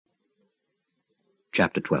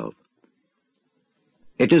Chapter 12.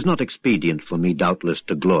 It is not expedient for me, doubtless,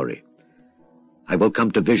 to glory. I will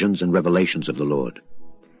come to visions and revelations of the Lord.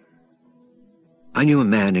 I knew a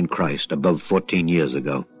man in Christ above 14 years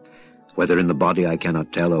ago. Whether in the body I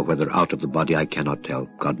cannot tell, or whether out of the body I cannot tell,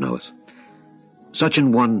 God knoweth. Such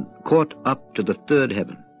an one caught up to the third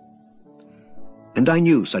heaven. And I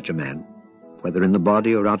knew such a man, whether in the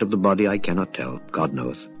body or out of the body I cannot tell, God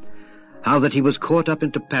knoweth, how that he was caught up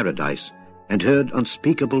into paradise, and heard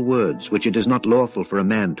unspeakable words, which it is not lawful for a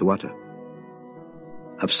man to utter.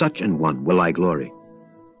 Of such an one will I glory.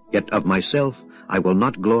 Yet of myself I will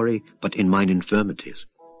not glory, but in mine infirmities.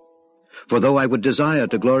 For though I would desire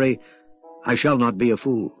to glory, I shall not be a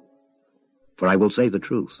fool, for I will say the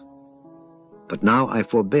truth. But now I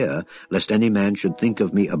forbear, lest any man should think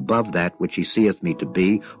of me above that which he seeth me to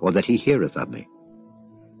be, or that he heareth of me.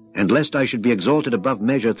 And lest I should be exalted above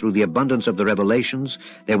measure through the abundance of the revelations,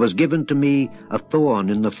 there was given to me a thorn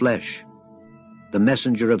in the flesh, the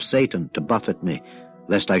messenger of Satan, to buffet me,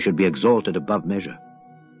 lest I should be exalted above measure.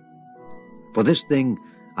 For this thing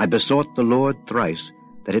I besought the Lord thrice,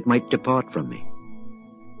 that it might depart from me.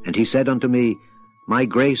 And he said unto me, My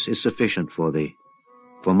grace is sufficient for thee,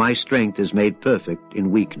 for my strength is made perfect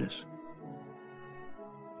in weakness.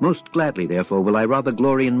 Most gladly, therefore, will I rather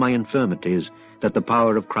glory in my infirmities, that the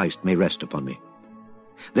power of Christ may rest upon me.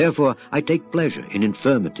 Therefore I take pleasure in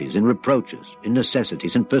infirmities, in reproaches, in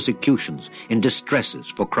necessities, in persecutions, in distresses,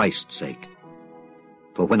 for Christ's sake.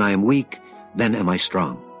 For when I am weak, then am I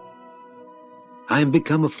strong. I am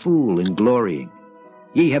become a fool in glorying.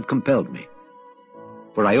 Ye have compelled me.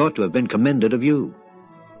 For I ought to have been commended of you.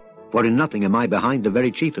 For in nothing am I behind the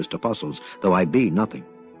very chiefest apostles, though I be nothing.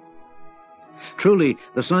 Truly,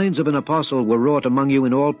 the signs of an apostle were wrought among you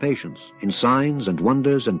in all patience, in signs and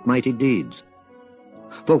wonders and mighty deeds.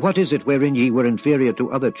 For what is it wherein ye were inferior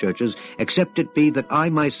to other churches, except it be that I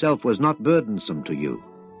myself was not burdensome to you?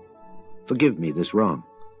 Forgive me this wrong.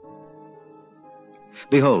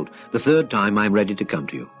 Behold, the third time I am ready to come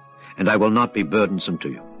to you, and I will not be burdensome to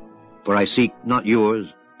you. For I seek not yours,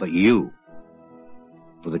 but you.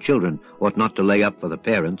 For the children ought not to lay up for the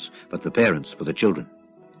parents, but the parents for the children.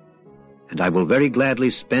 And I will very gladly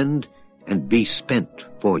spend and be spent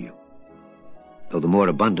for you. Though the more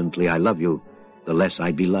abundantly I love you, the less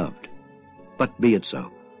I be loved. But be it so.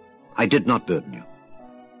 I did not burden you.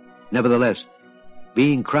 Nevertheless,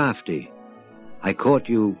 being crafty, I caught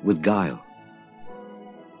you with guile.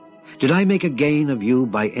 Did I make a gain of you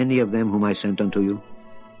by any of them whom I sent unto you?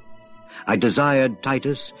 I desired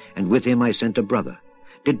Titus, and with him I sent a brother.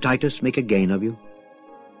 Did Titus make a gain of you?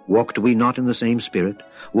 Walked we not in the same spirit?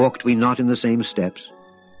 Walked we not in the same steps?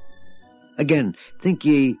 Again, think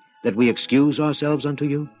ye that we excuse ourselves unto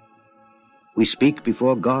you? We speak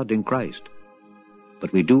before God in Christ.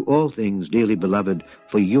 But we do all things, dearly beloved,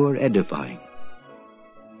 for your edifying.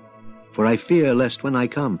 For I fear lest when I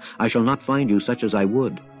come I shall not find you such as I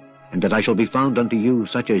would, and that I shall be found unto you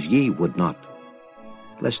such as ye would not.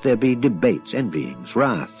 Lest there be debates, envyings,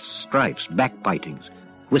 wraths, strifes, backbitings,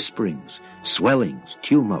 whisperings, swellings,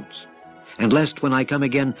 tumults, and lest when I come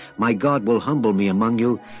again my God will humble me among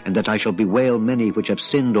you, and that I shall bewail many which have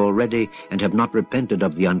sinned already, and have not repented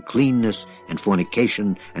of the uncleanness and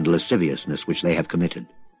fornication and lasciviousness which they have committed.